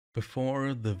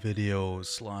Before the video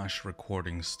slash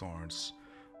recording starts,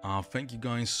 thank you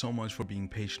guys so much for being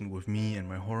patient with me and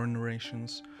my horror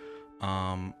narrations,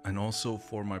 and also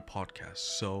for my podcast.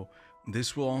 So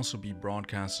this will also be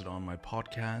broadcasted on my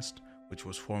podcast, which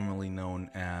was formerly known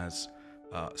as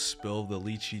Spill the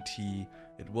Lychee Tea.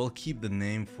 It will keep the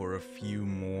name for a few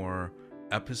more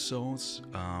episodes,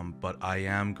 but I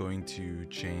am going to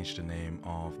change the name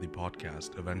of the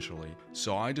podcast eventually.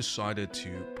 So I decided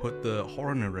to put the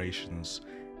horror narrations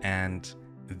and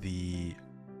the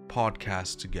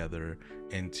podcast together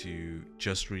into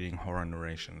just reading horror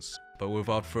narrations. But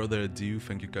without further ado,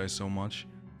 thank you guys so much,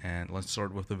 and let's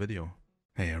start with the video.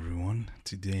 Hey everyone,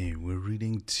 today we're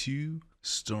reading 2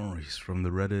 stories from the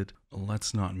Reddit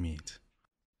Let's Not Meet.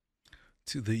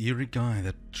 To the eerie guy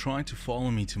that tried to follow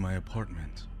me to my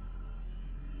apartment.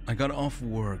 I got off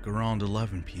work around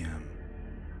 11 p.m.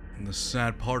 And the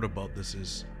sad part about this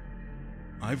is,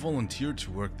 I volunteered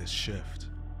to work this shift.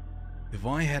 If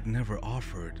I had never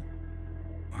offered,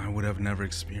 I would have never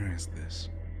experienced this.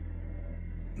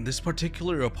 This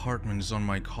particular apartment is on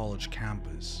my college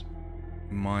campus.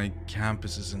 My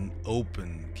campus is an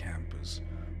open campus,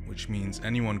 which means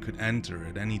anyone could enter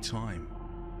at any time.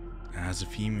 As a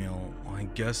female, I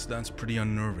guess that's pretty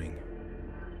unnerving.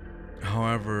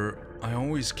 However, I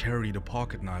always carried a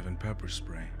pocket knife and pepper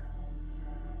spray.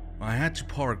 I had to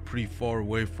park pretty far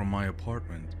away from my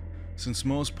apartment, since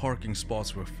most parking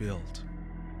spots were filled.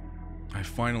 I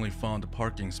finally found a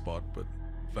parking spot, but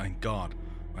thank God,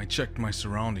 I checked my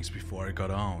surroundings before I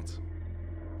got out.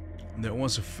 There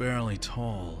was a fairly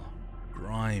tall,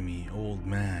 grimy old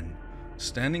man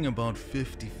standing about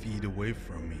 50 feet away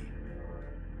from me.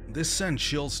 This sent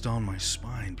chills down my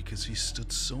spine because he stood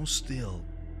so still.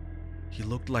 He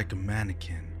looked like a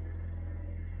mannequin,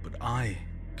 but I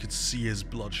could see his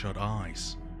bloodshot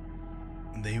eyes.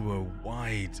 They were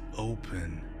wide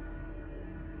open.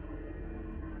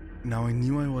 Now I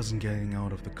knew I wasn't getting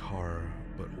out of the car,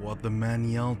 but what the man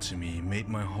yelled to me made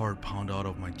my heart pound out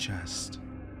of my chest.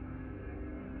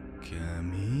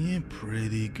 "Come here,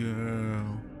 pretty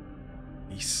girl,"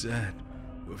 he said,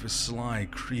 with a sly,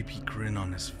 creepy grin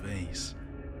on his face.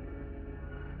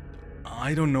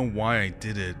 I don't know why I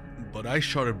did it, but I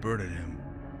shot a bird at him.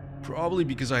 Probably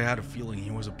because I had a feeling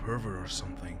he was a pervert or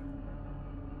something.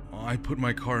 I put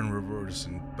my car in reverse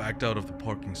and backed out of the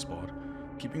parking spot,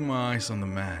 keeping my eyes on the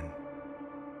man.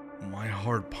 My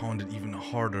heart pounded even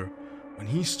harder when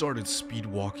he started speed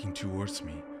walking towards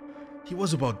me. He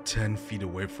was about 10 feet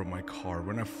away from my car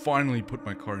when I finally put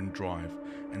my car in drive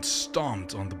and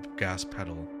stomped on the gas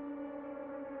pedal.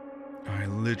 I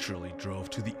literally drove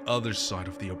to the other side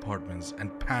of the apartments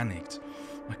and panicked.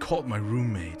 I called my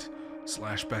roommate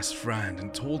 / best friend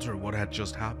and told her what had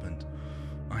just happened.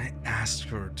 I asked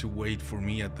her to wait for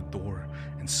me at the door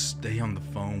and stay on the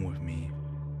phone with me.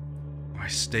 I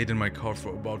stayed in my car for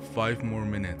about 5 more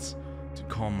minutes to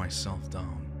calm myself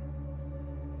down.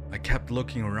 I kept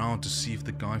looking around to see if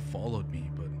the guy followed me,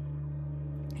 but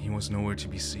he was nowhere to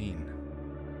be seen.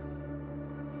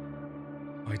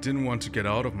 I didn't want to get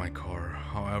out of my car,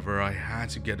 however, I had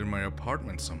to get in my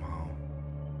apartment somehow.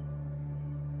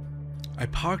 I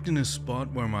parked in a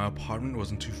spot where my apartment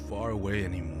wasn't too far away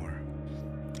anymore.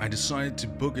 I decided to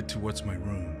book it towards my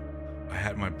room. I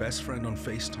had my best friend on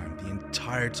FaceTime the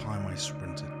entire time I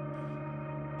sprinted.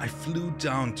 I flew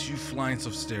down 2 flights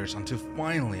of stairs until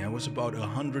finally I was about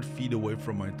 100 feet away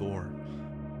from my door.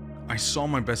 I saw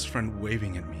my best friend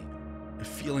waving at me. A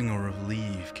feeling of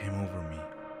relief came over me,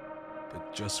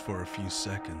 but just for a few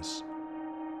seconds.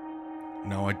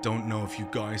 Now I don't know if you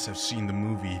guys have seen the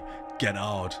movie Get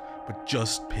Out, but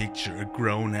just picture a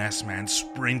grown-ass man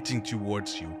sprinting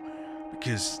towards you,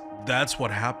 because that's what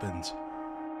happened.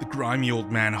 The grimy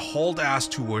old man hauled ass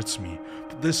towards me,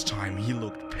 but this time he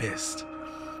looked pissed.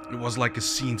 It was like a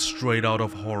scene straight out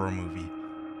of a horror movie.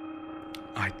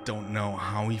 I don't know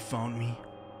how he found me,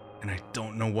 and I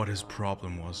don't know what his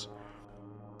problem was,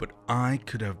 but I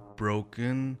could have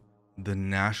broken the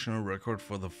national record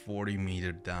for the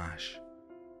 40-meter dash.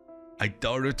 I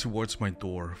darted towards my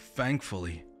door.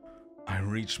 Thankfully, I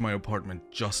reached my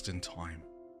apartment just in time.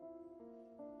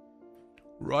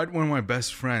 Right when my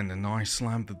best friend and I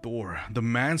slammed the door, the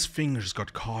man's fingers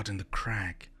got caught in the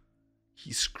crack.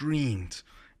 He screamed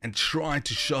and tried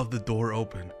to shove the door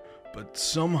open, but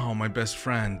somehow my best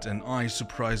friend and I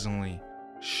surprisingly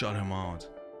shut him out.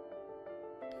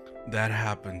 That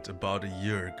happened about a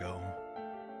year ago.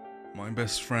 My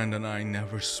best friend and I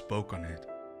never spoke on it,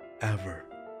 ever.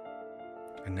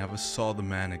 I never saw the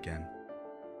man again.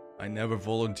 I never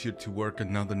volunteered to work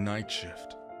another night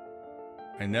shift.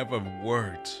 I never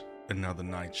worked another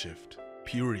night shift,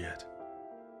 period.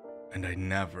 and I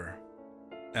never,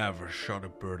 ever shot a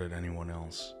bird at anyone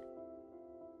else.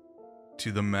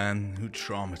 To the man who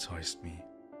traumatized me,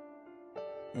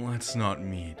 let's not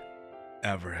meet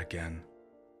ever again.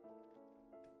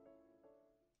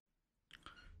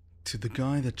 To the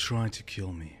guy that tried to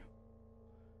kill me,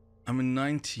 I'm a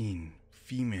 19,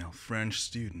 female French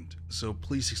student, so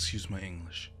please excuse my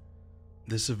English.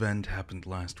 This event happened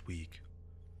last week.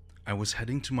 I was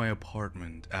heading to my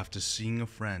apartment after seeing a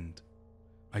friend.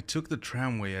 I took the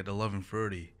tramway at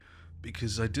 11:30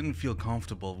 because I didn't feel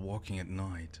comfortable walking at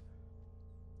night.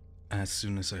 As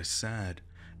soon as I sat,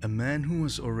 a man who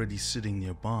was already sitting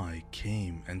nearby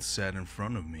came and sat in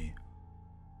front of me.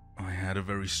 I had a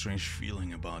very strange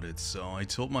feeling about it, so I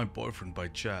told my boyfriend by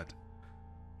chat.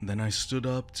 Then I stood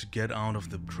up to get out of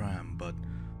the tram, but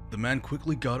the man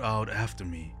quickly got out after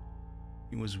me.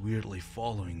 He was weirdly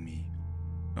following me,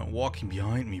 not walking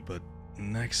behind me, but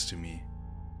next to me.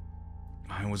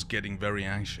 I was getting very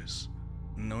anxious,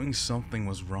 knowing something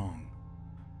was wrong.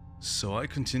 So I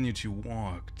continued to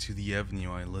walk to the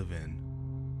avenue I live in.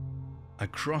 I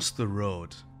crossed the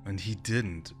road, and he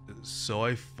didn't, so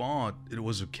I thought it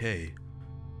was okay.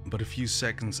 But a few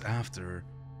seconds after,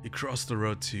 he crossed the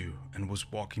road too and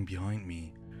was walking behind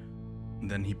me.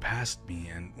 Then he passed me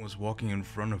and was walking in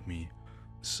front of me,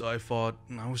 so I thought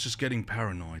I was just getting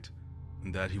paranoid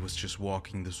and that he was just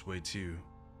walking this way too.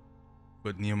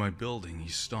 But near my building he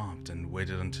stopped and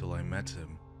waited until I met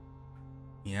him.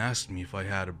 He asked me if I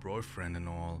had a boyfriend and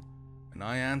all, and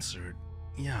I answered,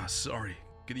 "Yeah, sorry,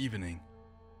 good evening,"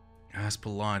 as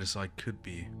polite as I could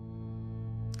be.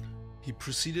 He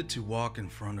proceeded to walk in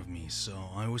front of me, so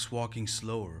I was walking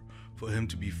slower for him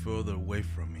to be further away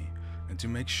from me and to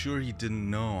make sure he didn't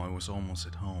know I was almost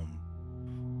at home.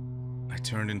 I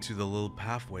turned into the little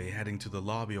pathway heading to the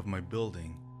lobby of my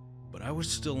building, but I was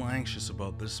still anxious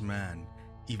about this man,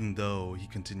 even though he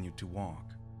continued to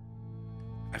walk.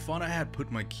 I thought I had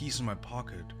put my keys in my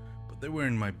pocket, but they were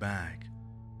in my bag,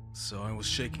 so I was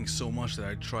shaking so much that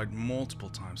I tried multiple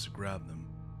times to grab them.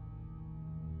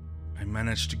 I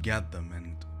managed to get them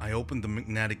and I opened the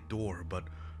magnetic door, but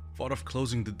thought of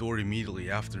closing the door immediately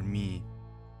after me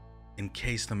in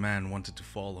case the man wanted to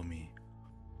follow me.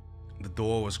 The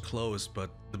door was closed, but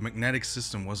the magnetic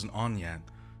system wasn't on yet,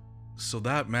 so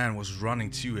that man was running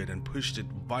to it and pushed it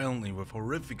violently with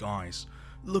horrific eyes,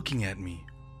 looking at me.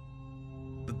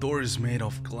 The door is made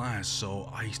of glass,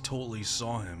 so I totally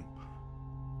saw him.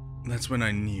 That's when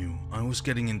I knew I was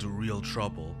getting into real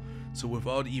trouble, so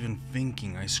without even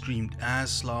thinking, I screamed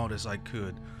as loud as I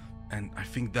could, and I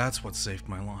think that's what saved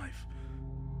my life.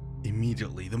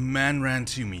 Immediately, the man ran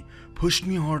to me, pushed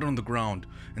me hard on the ground,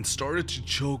 and started to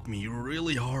choke me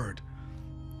really hard.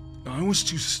 I was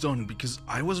too stunned because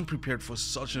I wasn't prepared for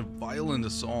such a violent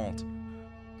assault.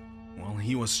 While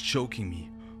he was choking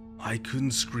me, I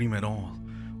couldn't scream at all,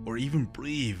 or even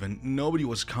breathe, and nobody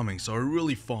was coming, so I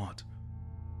really thought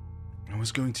I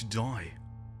was going to die.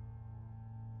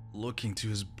 Looking to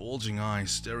his bulging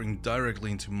eyes staring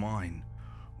directly into mine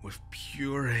with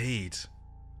pure hate.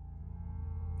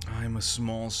 I'm a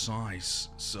small size,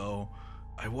 so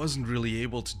I wasn't really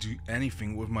able to do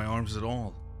anything with my arms at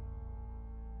all.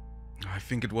 I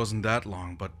think it wasn't that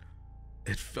long, but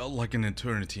it felt like an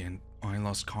eternity and I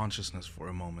lost consciousness for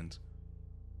a moment.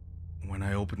 When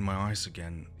I opened my eyes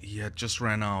again, he had just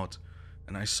ran out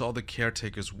and I saw the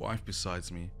caretaker's wife beside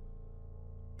me.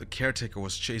 The caretaker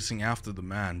was chasing after the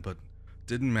man, but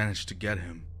didn't manage to get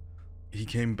him. He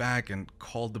came back and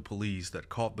called the police that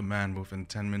caught the man within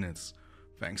 10 minutes,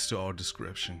 thanks to our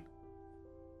description.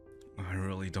 I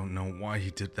really don't know why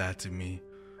he did that to me,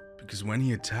 because when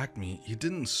he attacked me, he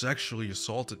didn't sexually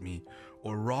assault me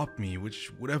or rob me,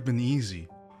 which would have been easy.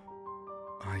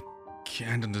 I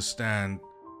can't understand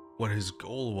what his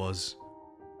goal was.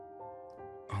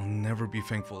 I'll never be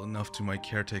thankful enough to my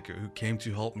caretaker who came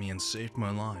to help me and saved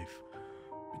my life,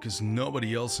 because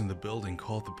nobody else in the building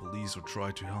called the police or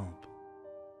tried to help.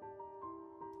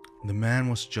 The man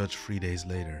was judged 3 days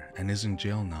later and is in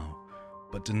jail now,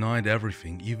 but denied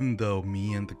everything even though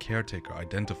me and the caretaker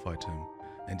identified him,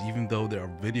 and even though there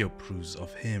are video proofs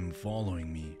of him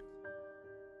following me.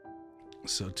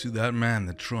 So to that man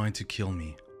that tried to kill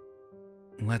me,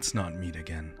 let's not meet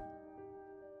again.